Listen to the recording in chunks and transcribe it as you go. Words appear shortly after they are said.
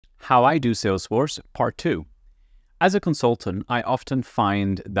How I do Salesforce, Part 2. As a consultant, I often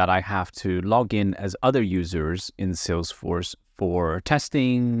find that I have to log in as other users in Salesforce for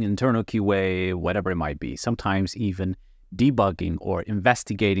testing, internal QA, whatever it might be, sometimes even debugging or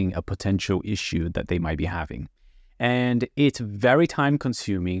investigating a potential issue that they might be having. And it's very time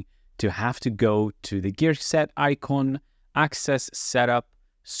consuming to have to go to the gear set icon, access setup,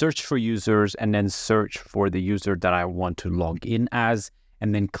 search for users, and then search for the user that I want to log in as,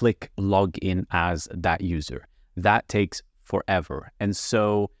 and then click log in as that user. That takes forever. And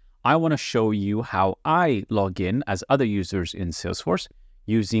so I want to show you how I log in as other users in Salesforce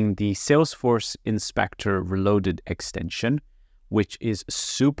using the Salesforce Inspector Reloaded extension, which is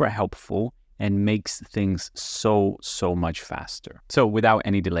super helpful and makes things so much faster. So without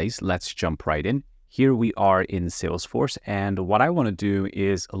any delays, let's jump right in. Here we are in Salesforce, and what I want to do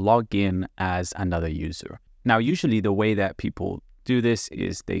is log in as another user. Now, usually the way that people do this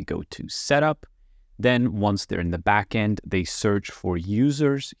is they go to setup. Then once they're in the back end, they search for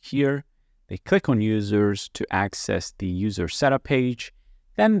users here. They click on users to access the user setup page.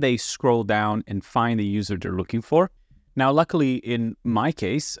 Then they scroll down and find the user they're looking for. Now, luckily in my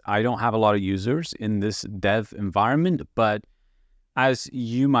case, I don't have a lot of users in this dev environment, but as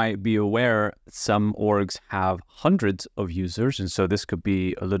you might be aware, some orgs have hundreds of users, and so this could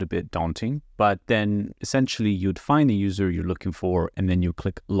be a little bit daunting. But then essentially you'd find the user you're looking for, and then you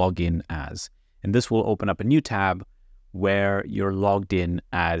click login as. And this will open up a new tab where you're logged in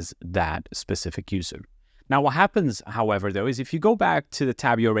as that specific user. Now, what happens, however, though, is if you go back to the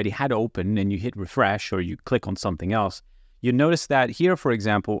tab you already had open and you hit refresh or you click on something else, you notice that here, for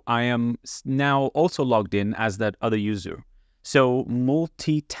example, I am now also logged in as that other user. So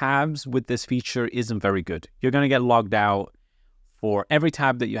multi-tabs with this feature isn't very good. You're going to get logged out for every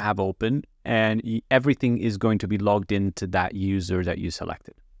tab that you have open, and everything is going to be logged into that user that you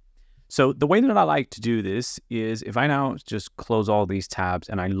selected. So the way that I like to do this is if I now just close all these tabs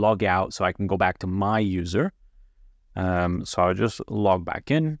and I log out so I can go back to my user. So I'll just log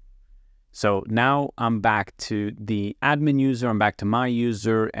back in. So now I'm back to the admin user, I'm back to my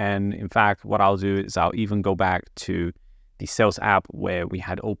user. And in fact, what I'll do is I'll even go back to the sales app where we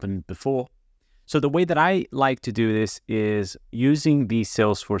had opened before. So the way that I like to do this is using the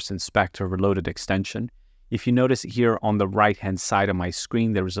Salesforce Inspector Reloaded extension. If you notice here on the right-hand side of my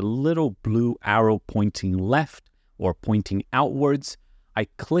screen, there is a little blue arrow pointing left or pointing outwards. I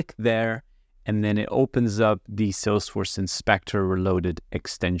click there, and then it opens up the Salesforce Inspector Reloaded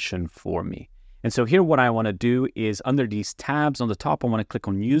extension for me. And so here what I want to do is under these tabs on the top, I want to click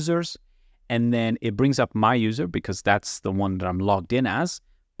on users, and then it brings up my user because that's the one that I'm logged in as.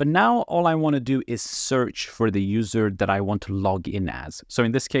 But now all I want to do is search for the user that I want to log in as. So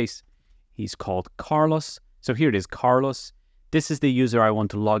in this case, he's called Carlos. So here it is, Carlos. This is the user I want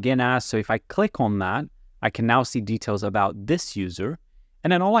to log in as. So if I click on that, I can now see details about this user.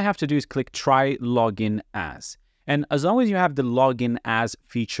 And then all I have to do is click try login as. And as long as you have the login as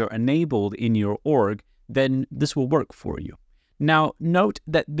feature enabled in your org, then this will work for you. Now, note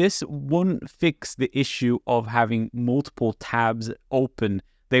that this won't fix the issue of having multiple tabs open.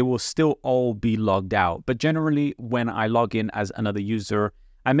 They will still all be logged out. But generally, when I log in as another user,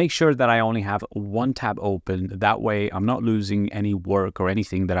 I make sure that I only have one tab open. That way, I'm not losing any work or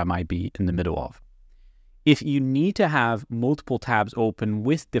anything that I might be in the middle of. If you need to have multiple tabs open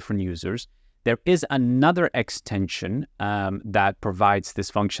with different users, there is another extension that provides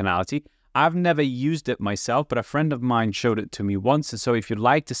this functionality. I've never used it myself, but a friend of mine showed it to me once. And so if you'd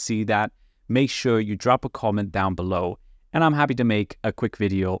like to see that, make sure you drop a comment down below, and I'm happy to make a quick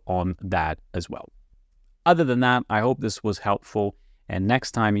video on that as well. Other than that, I hope this was helpful. And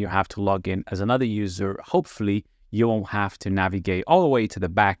next time you have to log in as another user, hopefully you won't have to navigate all the way to the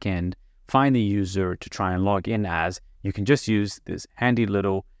back end, find the user to try and log in as. You can just use this handy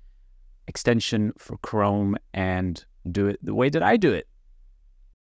little extension for Chrome and do it the way that I do it.